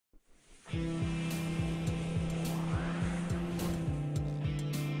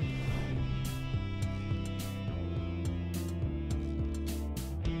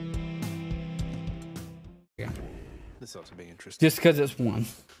This ought to be interesting. Just because it's one.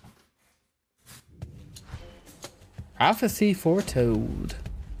 Prophecy foretold.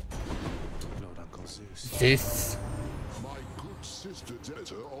 Lord Uncle Zeus. Zeus. My good sister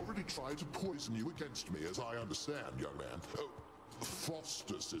Demeter already tried to poison you against me, as I understand, young man. Oh,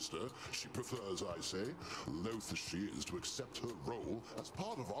 foster sister, she prefers, I say, loath as she is to accept her role as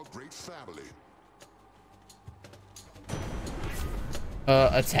part of our great family.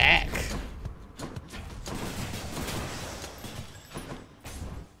 Attack.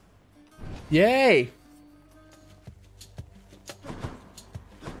 Yay!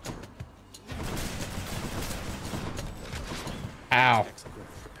 Ow.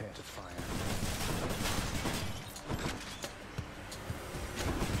 Prepare to fire.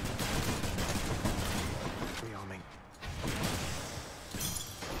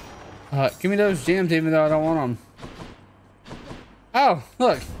 Rearming. Give me those gems even though I don't want them. Oh,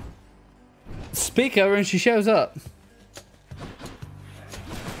 look. Speak of her and she shows up.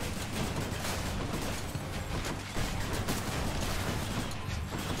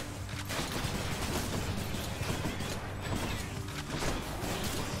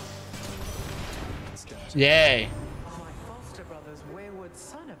 Yay. My foster brother's wayward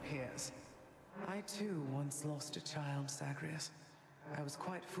son appears. I too once lost a child, Zagreus. I was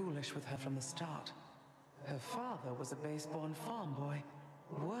quite foolish with her from the start. Her father was a base-born farm boy,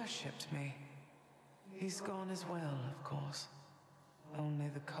 worshipped me. He's gone as well, of course. Only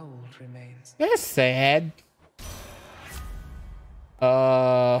the cold remains. That's sad.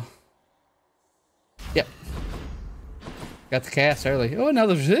 Yep. Got the cast early. Oh,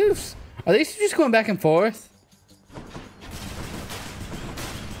 another Zeus. Are these just going back and forth?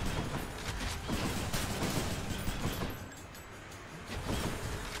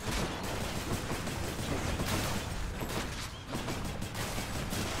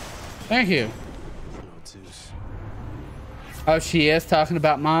 Thank you. Lord Zeus. Oh, she is talking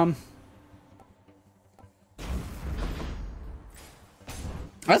about mom.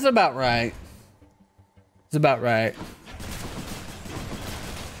 That's about right. It's about right.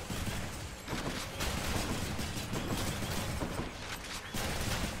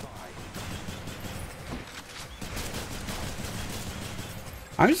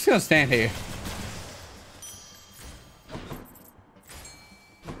 I'm just gonna stand here.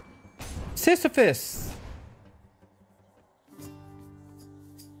 Sisyphus.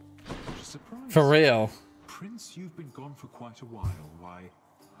 For real. Prince, you've been gone for quite a while. Why,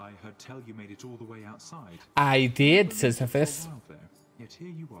 I heard tell you made it all the way outside. I did, Sisyphus. For a while there, yet here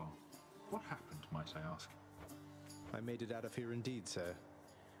you are. What happened, might I ask? I made it out of here indeed, sir.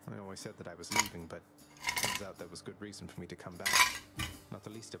 I always said that I was leaving, but turns out there was good reason for me to come back. Not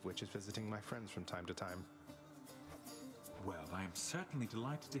the least of which is visiting my friends from time to time. Well, I am certainly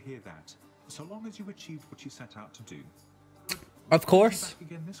delighted to hear that. So long as you achieved what you set out to do. Of course. Back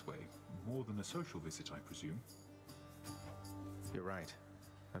again this way. More than a social visit, I presume. You're right.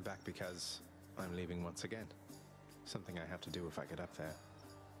 I'm back because I'm leaving once again. Something I have to do if I get up there.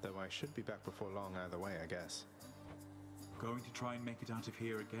 Though I should be back before long either way, I guess. Going to try and make it out of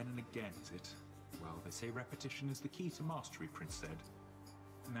here again and again, is it? Well, they say repetition is the key to mastery, Prince said.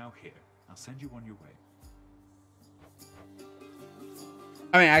 Now here, I'll send you on your way.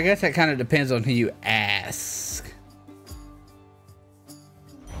 I mean, I guess that kind of depends on who you ask.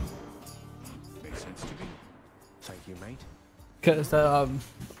 Makes sense to me. Thank you, mate. Because,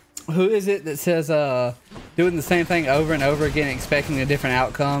 who is it that says, doing the same thing over and over again, expecting a different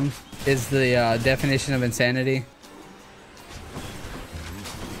outcome is the, definition of insanity?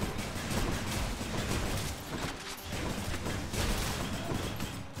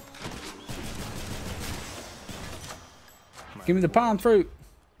 Give me the palm fruit.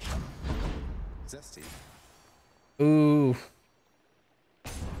 Zesty. Ooh.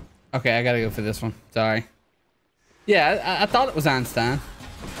 Okay, I gotta go for this one. Sorry. Yeah, I thought it was Einstein.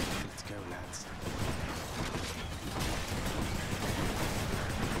 Let's go, lads.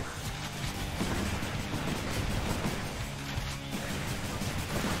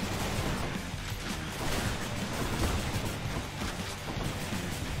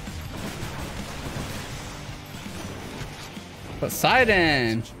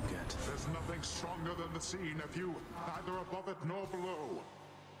 Poseidon. There's nothing stronger than the sea, nephew, neither above it nor below.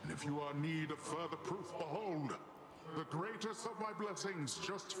 And if you are in need of further proof, behold, the greatest of my blessings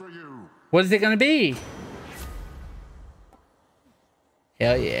just for you. What is it gonna be?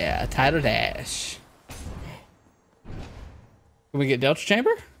 Hell yeah, Tidal Dash. Can we get Delta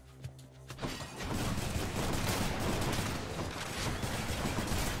Chamber?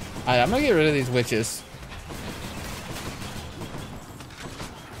 Alright, I'm gonna get rid of these witches.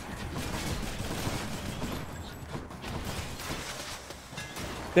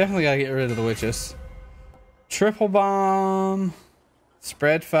 Definitely gotta get rid of the witches. Triple bomb.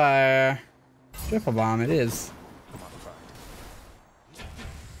 Spread fire. Triple bomb it is. Modified.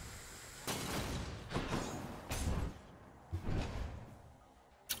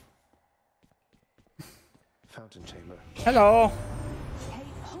 Fountain chamber. Hello. Hey,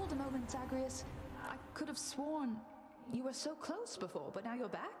 hold a moment, Zagreus. I could have sworn you were so close before, but now you're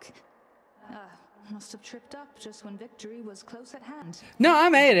back? Must have tripped up just when victory was close at hand. No, I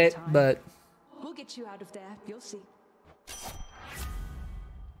made it, but We'll get you out of there, you'll see.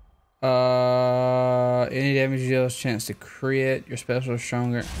 any damage you deal has a chance to crit. Your special is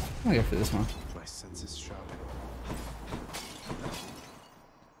stronger. I'm gonna go for this one. My senses sharp.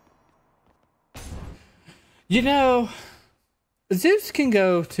 You know, Zeus can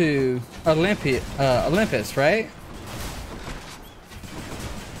go to Olympus, right?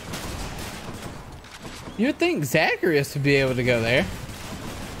 You'd think Zagreus would be able to go there.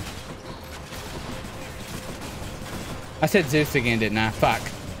 I said Zeus again, didn't I? Fuck.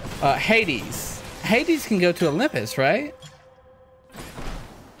 Hades. Hades can go to Olympus, right?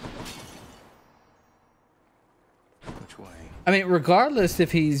 Which way? I mean, regardless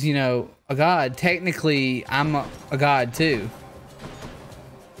if he's, you know, a god, technically I'm a god too.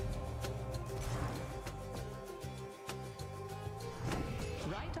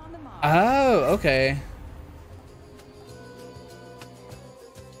 Right on the mark. Oh, okay.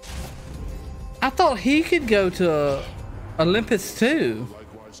 I thought he could go to Olympus too.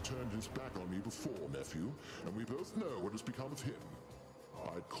 Likewise turned his back on me before, nephew, and we both know what has become of him.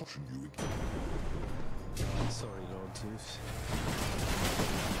 I'd caution you again. Sorry, Lord Zeus.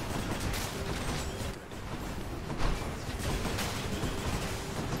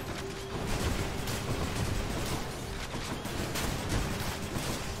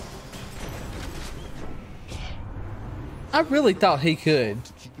 I really thought he could.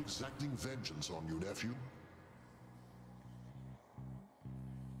 To keep exacting vengeance on you, nephew.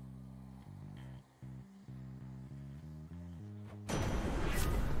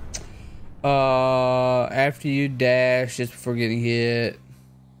 After you dash just before getting hit.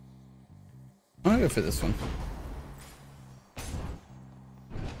 I'm gonna go for this one.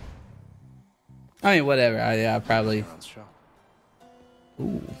 I mean, whatever. I probably. Rounds sharp.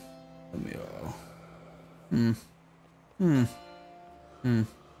 Ooh. Let me.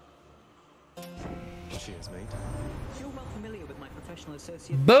 Cheers, mate. You're well familiar with my professional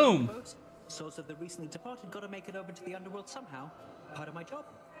associate. Boom! Source of the recently departed. Got to make it over to the underworld somehow. Part of my job.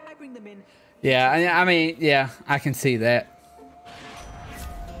 I bring them in. Yeah, I mean, yeah, I can see that.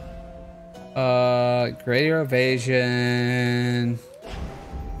 Greater evasion.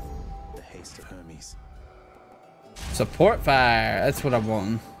 The haste of Hermes. Support fire. That's what I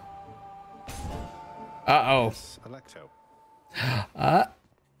want. Uh-oh. Yes, Alecto.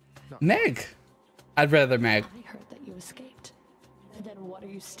 Meg. I'd rather Meg. I heard that you escaped. And then what are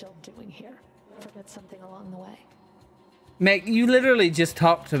you still doing here? Forget something along the way. Meg, you literally just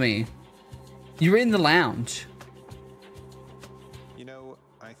talked to me. You were in the lounge. You know,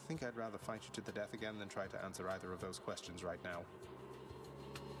 I think I'd rather fight you to the death again than try to answer either of those questions right now.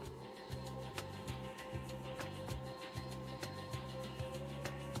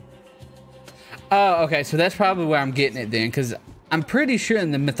 Oh, okay, so that's probably where I'm getting it then, because I'm pretty sure in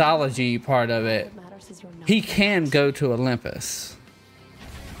the mythology part of it, What matters is your he can go to Olympus. knowledge.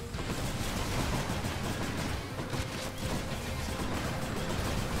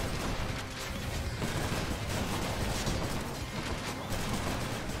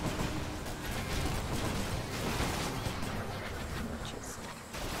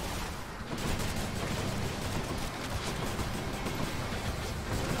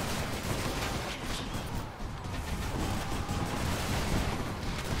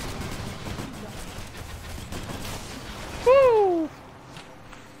 Woo!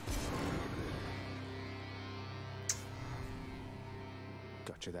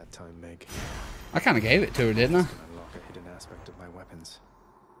 Got you that time, Meg. I kind of gave it to her, didn't I? Unlock a hidden aspect of my weapons.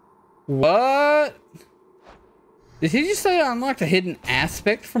 What? Did he just say I unlocked a hidden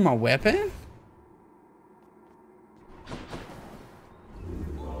aspect for my weapon?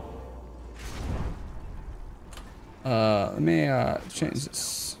 Let me change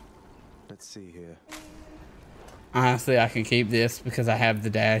this. Let's see here. Honestly, I can keep this because I have the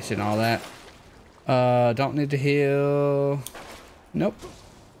dash and all that. Don't need to heal. Nope.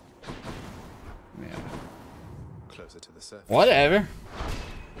 Yeah. Closer to the surface. Whatever.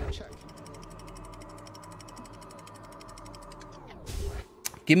 Check.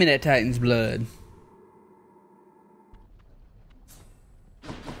 Give me that Titan's blood.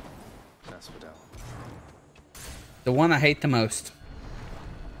 Asphodel. The one I hate the most.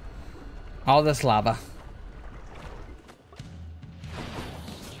 All this lava.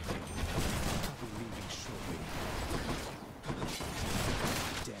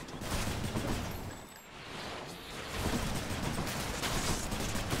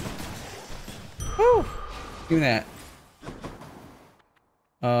 Woo! Give me that.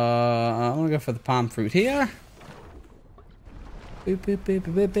 I'm gonna go for the palm fruit here.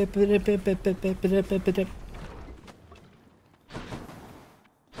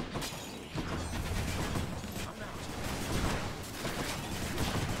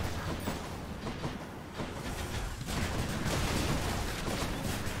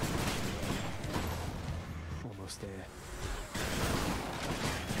 Almost there.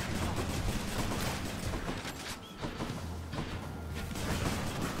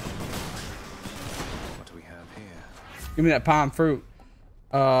 What do we have here? Give me that palm fruit.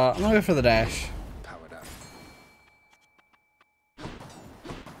 I'm gonna go for the dash. Powered up. I'm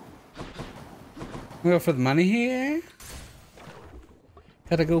gonna go for the money here.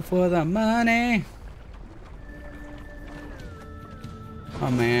 Gotta go for the money. Oh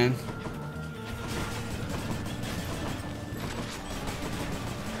man.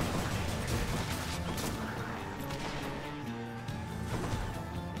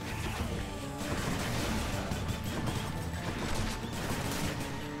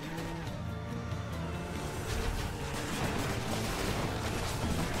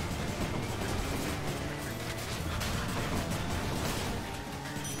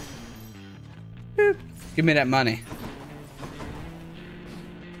 Boop. Give me that money.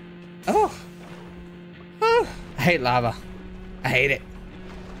 Oh. Oh. I hate lava. I hate it.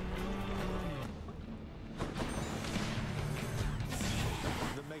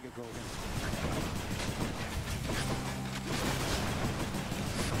 The Mega Golden.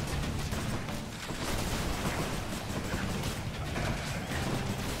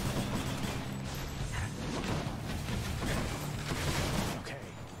 Okay.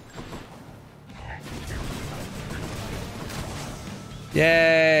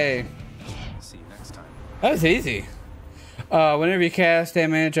 Yay. See you next time. That was easy. Whenever you cast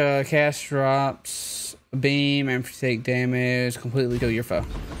damage, cast drops a beam and take damage, completely kill your foe.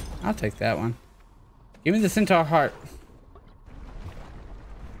 I'll take that one. Give me the centaur heart.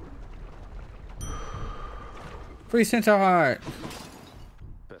 Free centaur heart.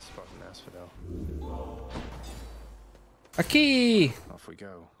 Best spot in Asphodel. A key. Off we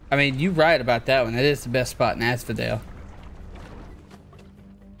go. I mean, you're right about that one. That is the best spot in Asphodel.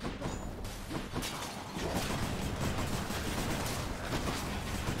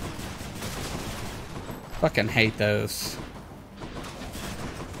 Fucking hate those.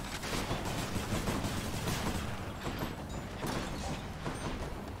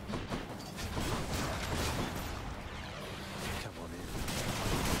 Come on in.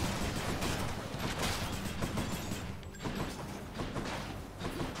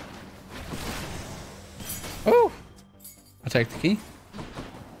 Oh! I'll take the key.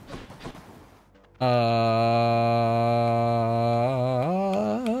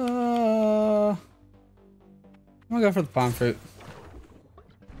 I'm gonna go for the palm fruit.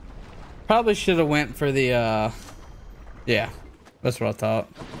 Probably should have went for the, yeah. That's what I thought.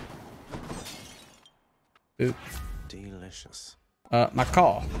 Oop. Delicious. My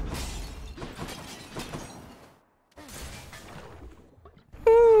call.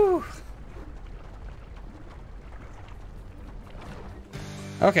 Woo!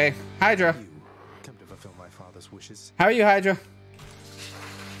 Okay, Hydra. You come to fulfill my father's wishes. How are you, Hydra?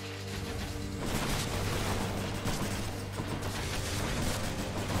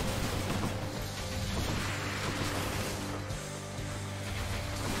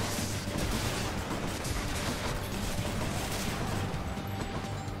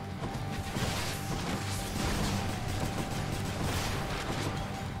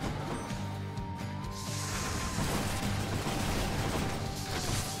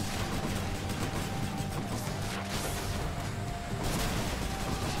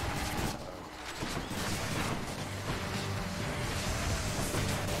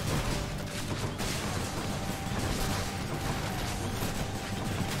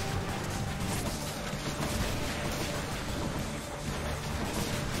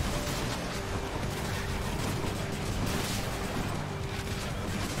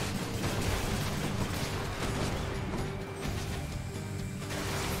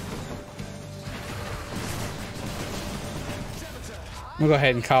 We'll go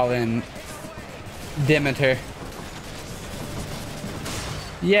ahead and call in Demeter.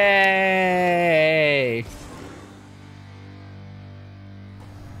 Yay!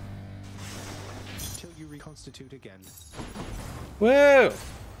 Till you reconstitute again. Woo!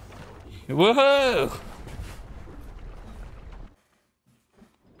 Woohoo!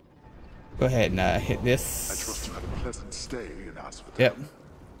 Go ahead and hit this. I trust you had a pleasant stay in Asphodel. Yep.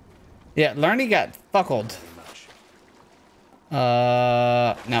 Yeah, Lerny got fuckled.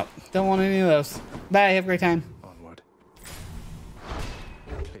 No. Don't want any of those. Bye, have a great time. Onward.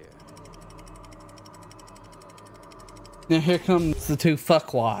 Clear. Now here comes the two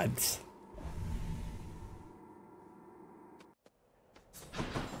fuckwads. Time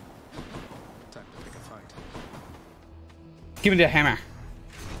to pick a fight. Give me the hammer.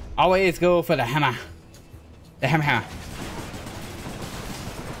 Always go for the hammer. The hammer.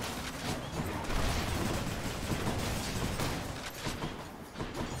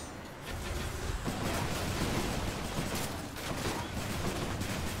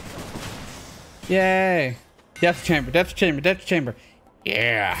 Yay. Death chamber, death chamber, death chamber.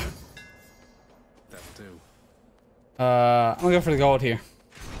 Yeah. That'll do. I'm gonna go for the gold here.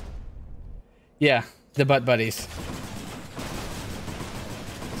 Yeah, the butt buddies.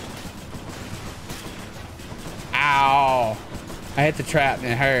 Ow. I hit the trap and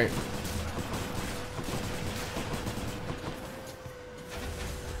it hurt.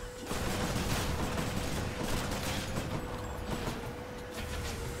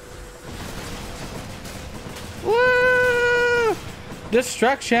 Woo!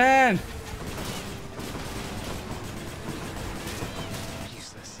 Destruction!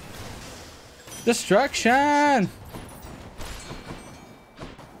 Useless. Destruction!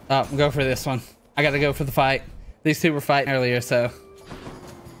 Oh, go for this one. I gotta go for the fight. These two were fighting earlier, so.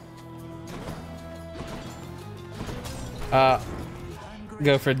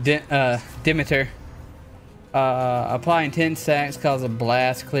 Go for Demeter. Applying 10 stacks, cause a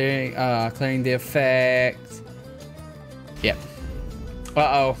blast, clearing the effect. Yep.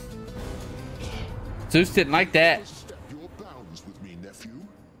 Uh-oh. Zeus didn't like that. Step your bounds with me, nephew,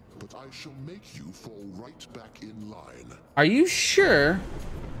 but I shall make you fall right back in line. Are you sure?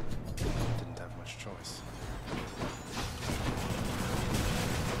 Didn't have much choice.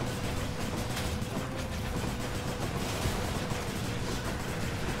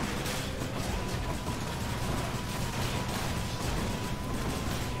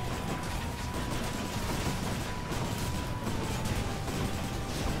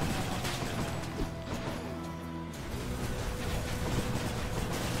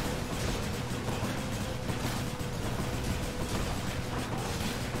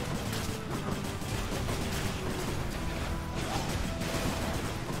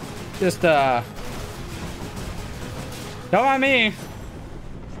 Just, don't mind me.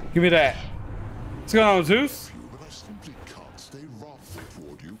 Give me that. What's going on, Zeus? But I simply can't stay wrathful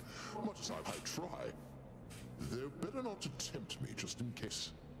toward you, much as I might try. They're better not to tempt me, just in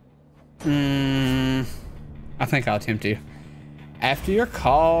case. I think I'll tempt you. After your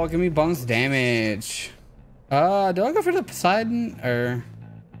call, give me bonus damage. Do I go for the Poseidon or?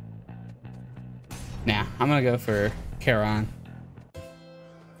 Nah, I'm gonna go for Charon.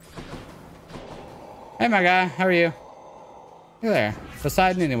 Hey, my guy, how are you? You're there.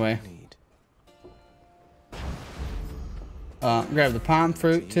 Poseidon anyway. Need. Grab the palm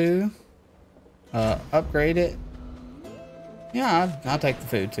fruit too. Upgrade it. Yeah, I'll take the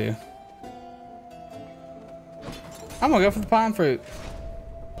food too. I'm gonna go for the palm fruit.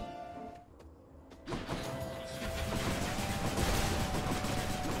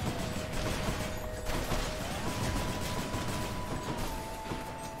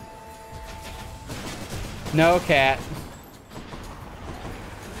 No, cat.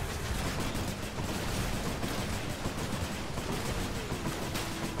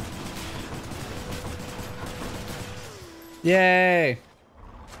 Yay!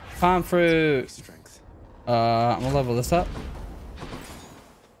 Palm fruit. Strength. I'm gonna level this up.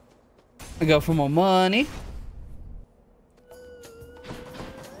 I go for more money.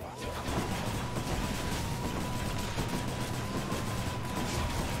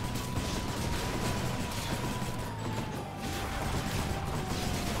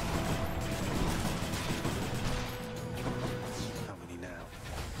 How many now?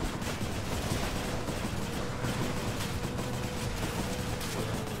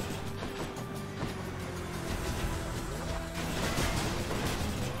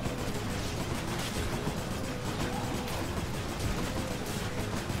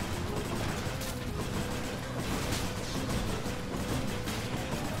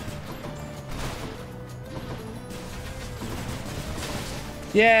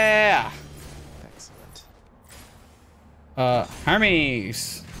 Yeah! Excellent.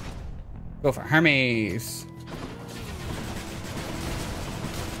 Hermes. Go for Hermes.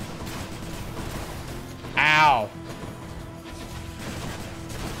 Ow.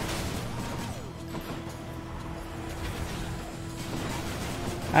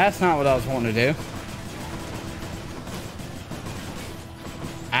 That's not what I was wanting to do.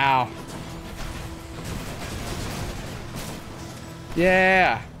 Ow.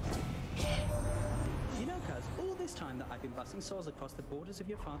 Yeah. You know, cuz, all this time that I've been busting saws across the borders of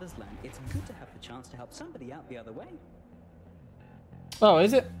your father's land, it's good to have the chance to help somebody out the other way. Oh,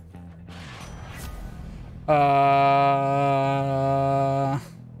 is it? I'll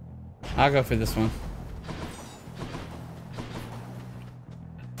go for this one.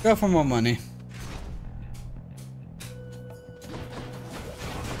 Go for more money.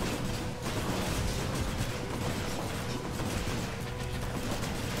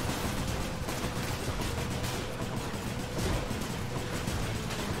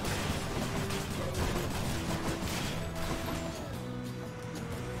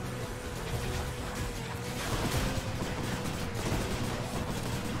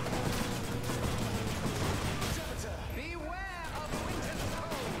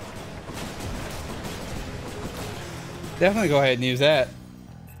 Definitely go ahead and use that.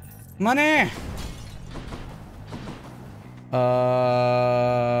 Money!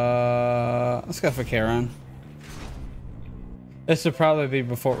 Let's go for Charon. This should probably be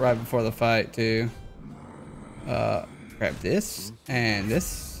right before the fight too. Grab this and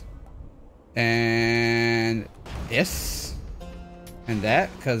this and this and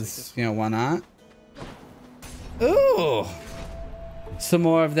that, because you know, why not? Ooh, some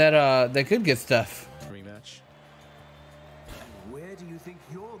more of that that good stuff. Rematch. Where do you think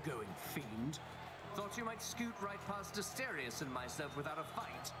you're going, fiend? Thought you might scoot right past Asterius and myself without a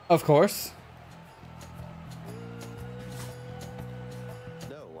fight. Of course.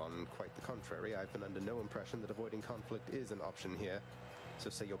 No, on quite the contrary. I've been under no impression that avoiding conflict is an option here. So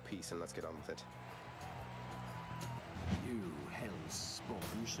say your piece and let's get on with it. You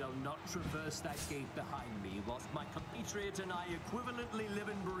hellspawn shall not traverse that gate behind me whilst my compatriot and I equivalently live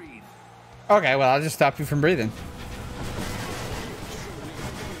and breathe. Okay, well, I'll just stop you from breathing.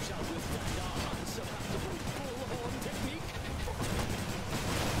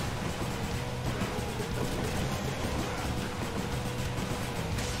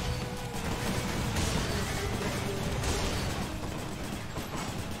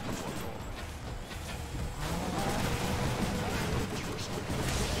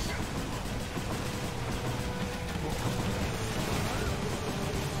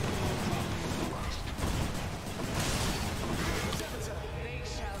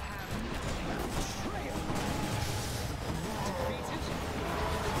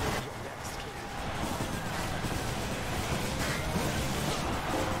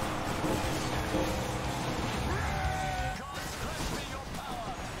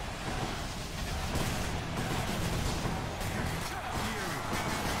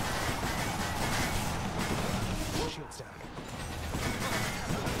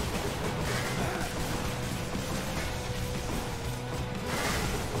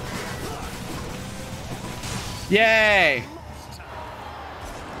 Yay!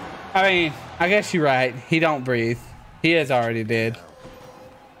 I mean, I guess you're right. He don't breathe. He is already dead.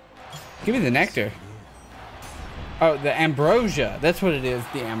 Give me the nectar. Oh, the ambrosia. That's what it is.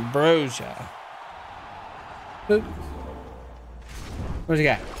 The ambrosia. Boop. What's he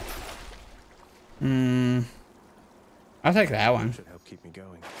got? I'll take that one. Should help keep me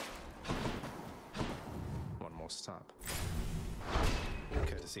going. One more stop.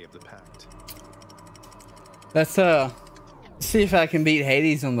 Courtesy of the pact. Let's see if I can beat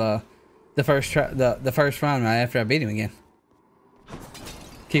Hades on the first run right after I beat him again.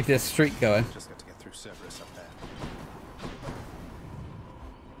 Keep this streak going. Just got to get through Cerberus up there.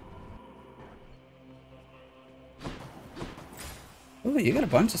 Oh, you got a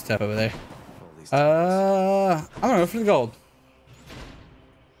bunch of stuff over there. I'm gonna go for the gold.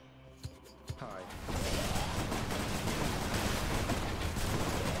 Hi.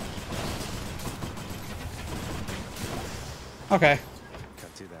 Okay.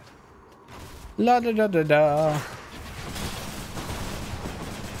 Can't do that. La da da da da.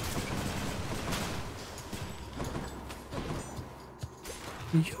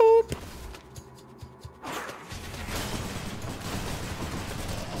 Yup.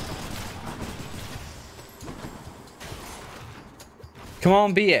 Come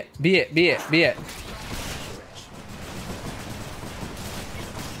on, be it. Be it. Be it. Be it.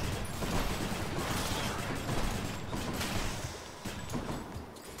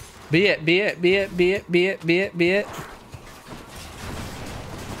 Be it. Be it. Be it. Be it. Be it. Be it. Be it.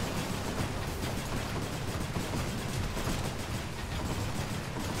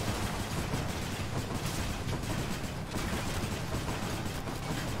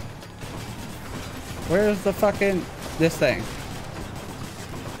 Where's the fucking this thing?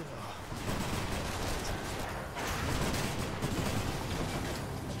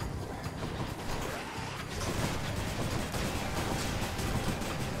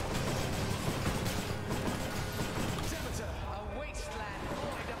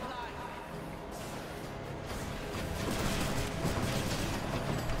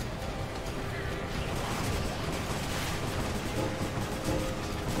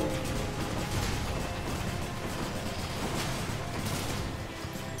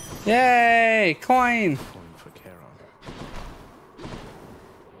 Yay! Coin! Coin for Charon.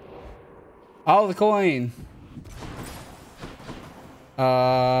 All the coin.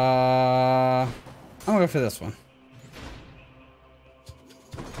 I'm gonna go for this one.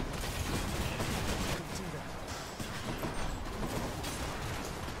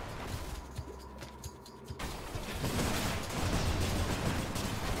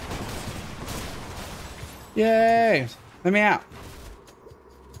 Yay! Let me out.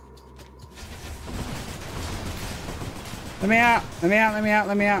 Let me out. Let me out. Let me out.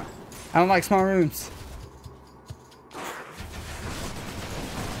 Let me out. I don't like small rooms. I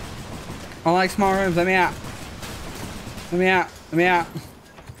don't like small rooms. Let me out. Let me out. Let me out.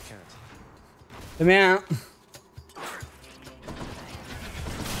 Let me out.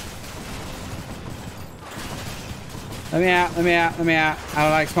 Let me out. Let me out. Let me out. I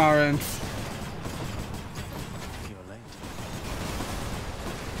don't like small rooms. You're late.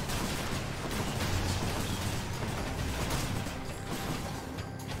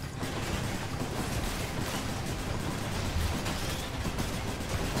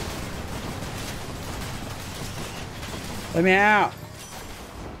 Let me out.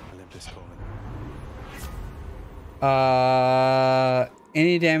 Olympus calling.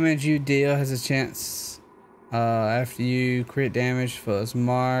 Any damage you deal has a chance. After you crit damage was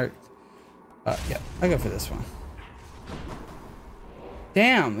marked. Yeah, I'll go for this one.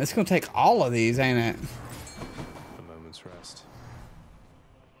 Damn, it's gonna take all of these, ain't it? A moment's rest.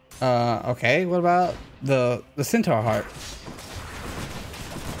 Okay. What about the centaur heart?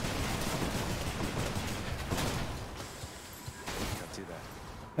 Can't do that.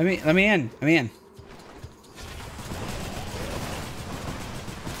 Let me in. Let me in.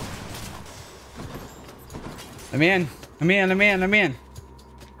 Let me in. Let me in. Let me in. Let me in.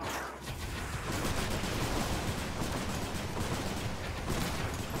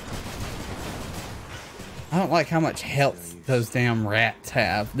 I don't like how much health those damn rats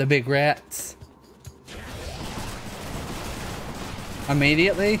have. The big rats.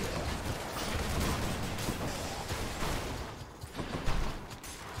 Immediately.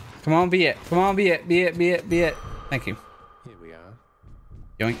 Come on, be it. Come on, be it. Be it. Be it. Be it. Thank you. Here we are.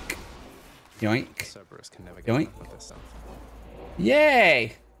 Yoink. Yoink. Cerberus can never get Yoink. up with this stuff.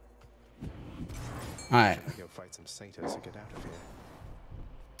 Yay! Alright. Go fight some satyrs to get out of here.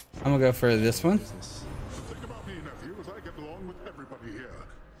 I'm gonna go for this one. Business. Think about me, nephew, as I get along with everybody here.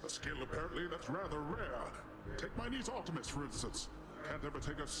 A skill apparently that's rather rare. Take my niece Artemis, for instance. Can't ever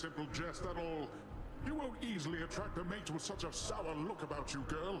take a simple jest at all. You won't easily attract a mate with such a sour look about you,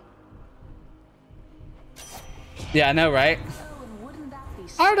 girl. Yeah, I know, right? Oh, and wouldn't that be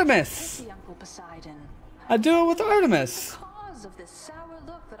Artemis! pretty, Uncle Poseidon? I do it with Artemis. Cause of this sour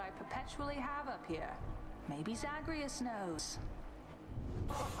look that I perpetually have up here. Maybe Zagreus knows.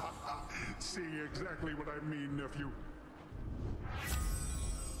 See exactly what I mean, nephew.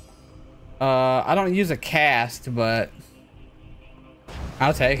 I don't use a cast, but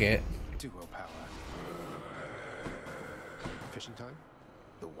I'll take it. Duo power. Fishing time?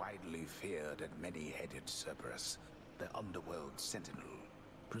 The widely feared and many-headed Cerberus, the underworld sentinel,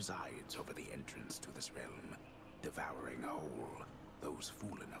 presides over the entrance to this realm, devouring whole those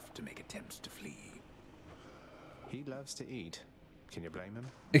fool enough to make attempts to flee. He loves to eat. Can you blame him?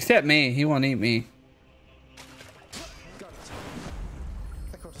 Except me. He won't eat me. Got it.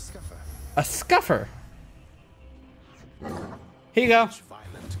 I caught a scuffer. A scuffer. Here you go. The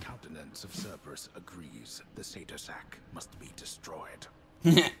violent countenance of Cerberus agrees the satyr sack must be destroyed.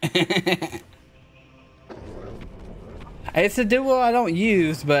 It's a duo I don't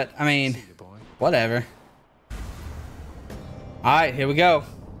use, but I mean, whatever. Alright, here we go.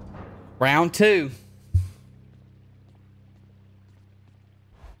 Round 2.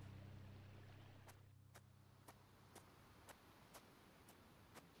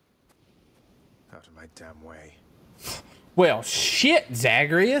 Out of my damn way. Well, shit,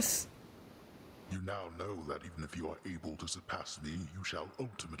 Zagreus. You now know that even if you are able to surpass me, you shall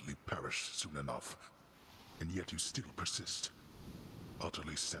ultimately perish soon enough. And yet you still persist.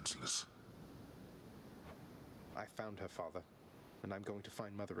 Utterly senseless. I found her, father, and I'm going to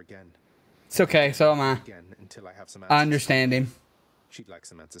find Mother again. It's okay, so am I. Again, until I have some answers. I understand him. She'd like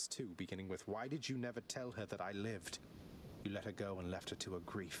some answers too, beginning with, why did you never tell her that I lived? You let her go and left her to her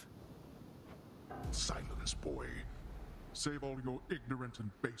grief. Silence, boy. Save all your ignorant and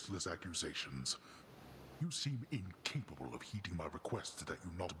baseless accusations. You seem incapable of heeding my request that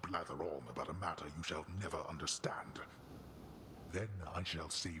you not blather on about a matter you shall never understand. Then I shall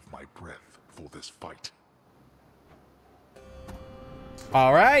save my breath for this fight.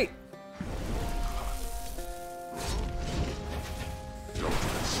 All right.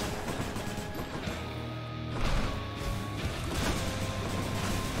 Artemis,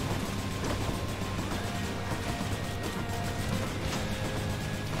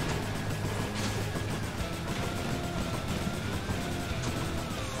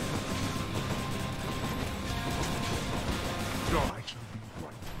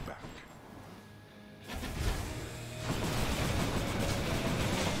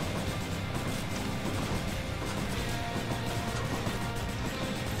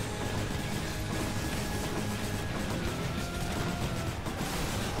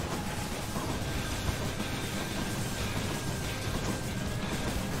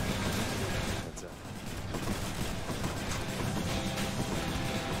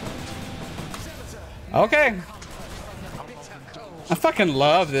 Okay. I fucking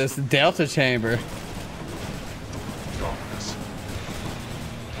love this Delta chamber.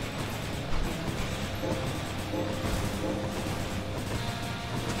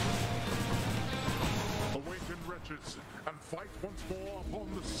 Awaken, wretches, and fight once more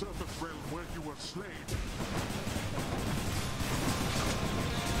upon the surface realm where you were slain.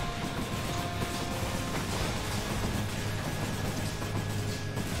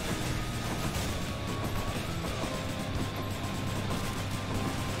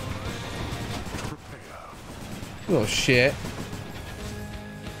 Little shit.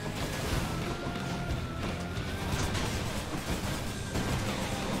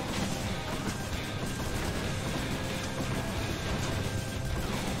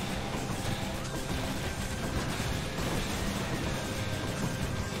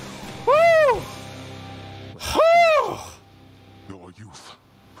 Woo! Your youth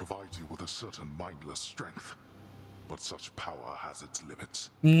provides you with a certain mindless strength, but such power has its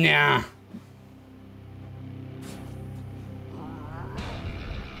limits. Nah.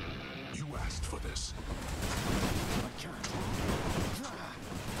 You asked for this. I can't.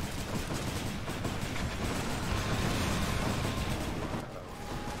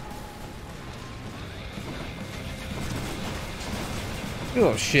 You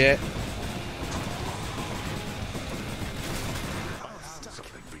little shit.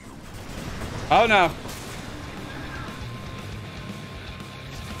 Oh no.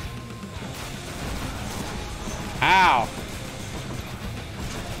 Ow.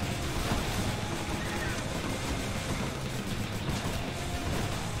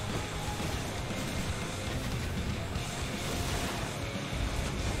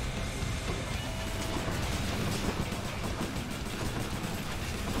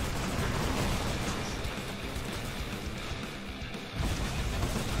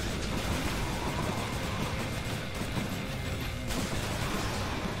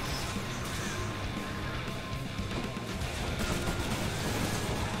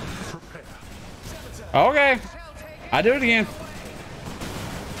 Okay. I do it again.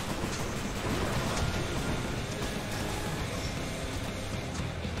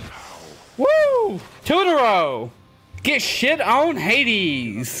 Woo! 2 in a row. Get shit on,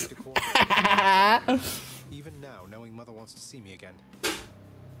 Hades. Even now, knowing Mother wants to see me again.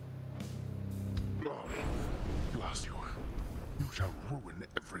 Blast you. You shall ruin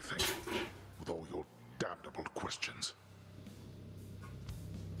everything with all your damnable questions.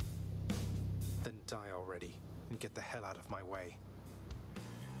 Then die already and get the hell out of my way.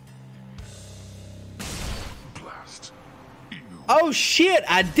 Blast. Oh shit,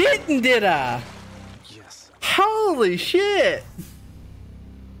 I didn't, did I? Yes. Holy shit.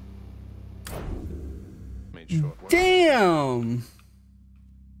 Made short work. Damn.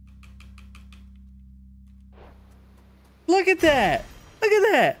 Look at that. Look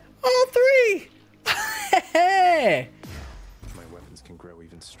at that. All 3. Hey. My weapons can grow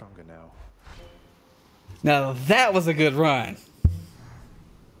even stronger now. Now that was a good run.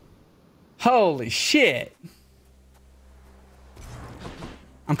 Holy shit.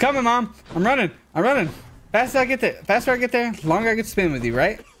 I'm coming, Mom. I'm running. I'm running. Faster I get there, longer I get to spend with you,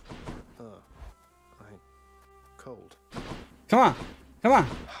 right? Cold. Come on. Come on.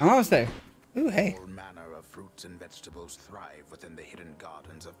 I'm almost there. Ooh, hey. All manner of fruits and vegetables thrive within the hidden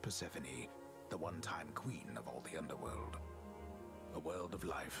gardens of Persephone, the one-time queen of all the underworld. A world of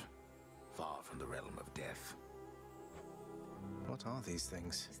life, far from the realm of death. What are these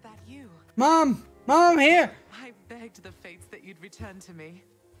things? Is that you? Mom! Mom, I'm here! I begged the fates that you'd return to me.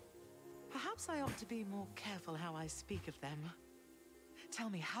 Perhaps I ought to be more careful how I speak of them. Tell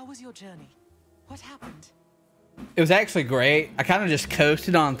me, how was your journey? What happened? It was actually great. I kind of just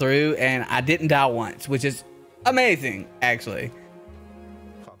coasted on through, and I didn't die once, which is amazing, actually.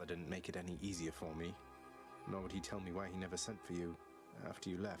 Father didn't make it any easier for me. Nor would he tell me why he never sent for you after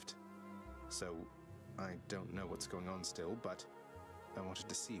you left. So, I don't know what's going on still, but I wanted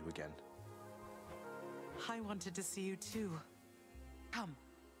to see you again. I wanted to see you too. Come,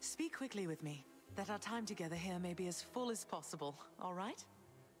 speak quickly with me, that our time together here may be as full as possible, all right?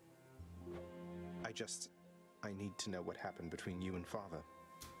 I need to know what happened between you and Father.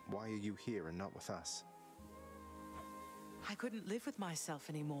 Why are you here and not with us? I couldn't live with myself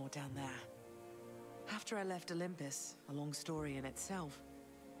anymore down there. After I left Olympus, a long story in itself,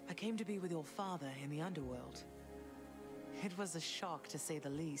 I came to be with your father in the underworld. It was a shock, to say the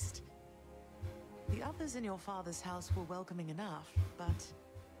least. The others in your father's house were welcoming enough, but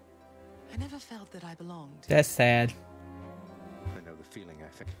I never felt that I belonged. That's sad. I know the feeling,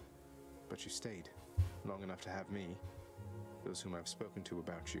 Athik. But you stayed long enough to have me. Those whom I've spoken to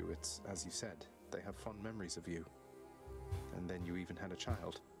about you, it's as you said. they have fond memories of you. And then you even had a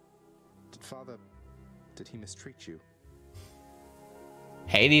child. Did he mistreat you?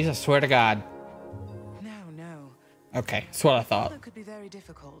 Hades, I swear to God. No. Okay, that's what I thought. Father could be very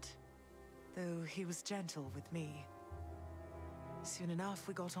difficult, though he was gentle with me. Soon enough,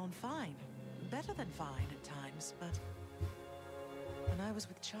 we got on fine. Better than fine at times, but when I was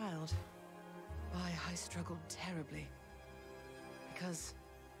with child, why, I struggled terribly. Because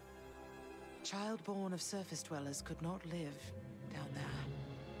child born of surface dwellers could not live down there.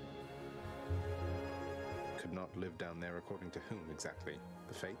 Could not live down there according to whom exactly?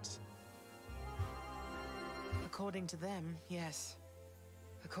 The Fates? According to them, yes.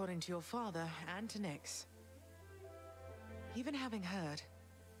 According to your father and to Nyx. Even having heard,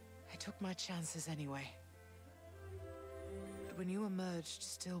 I took my chances anyway. But when you emerged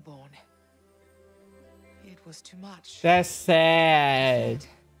stillborn, it was too much. That's sad.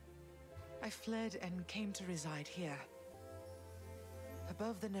 I fled and came to reside here.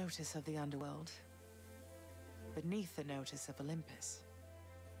 Above the notice of the underworld. Beneath the notice of Olympus.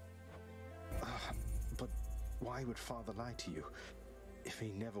 But why would Father lie to you? If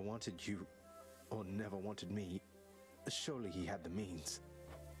he never wanted you, or never wanted me, surely he had the means.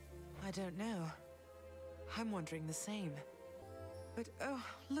 I don't know. I'm wondering the same. But oh,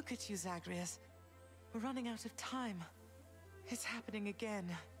 look at you, Zagreus. We're running out of time. It's happening again.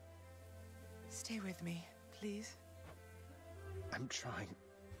 Stay with me, please. I'm trying,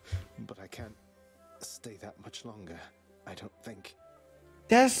 but I can't stay that much longer, I don't think.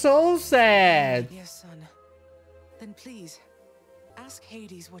 That's so sad. Yes, son. Then please, ask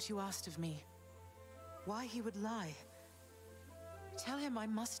Hades what you asked of me. Why he would lie. Tell him I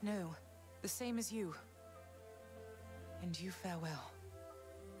must know, the same as you. And you farewell.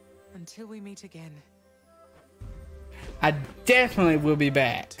 Until we meet again. I definitely will be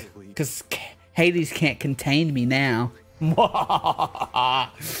back. Because Hades can't contain me now. Ha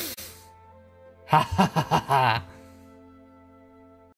ha ha ha.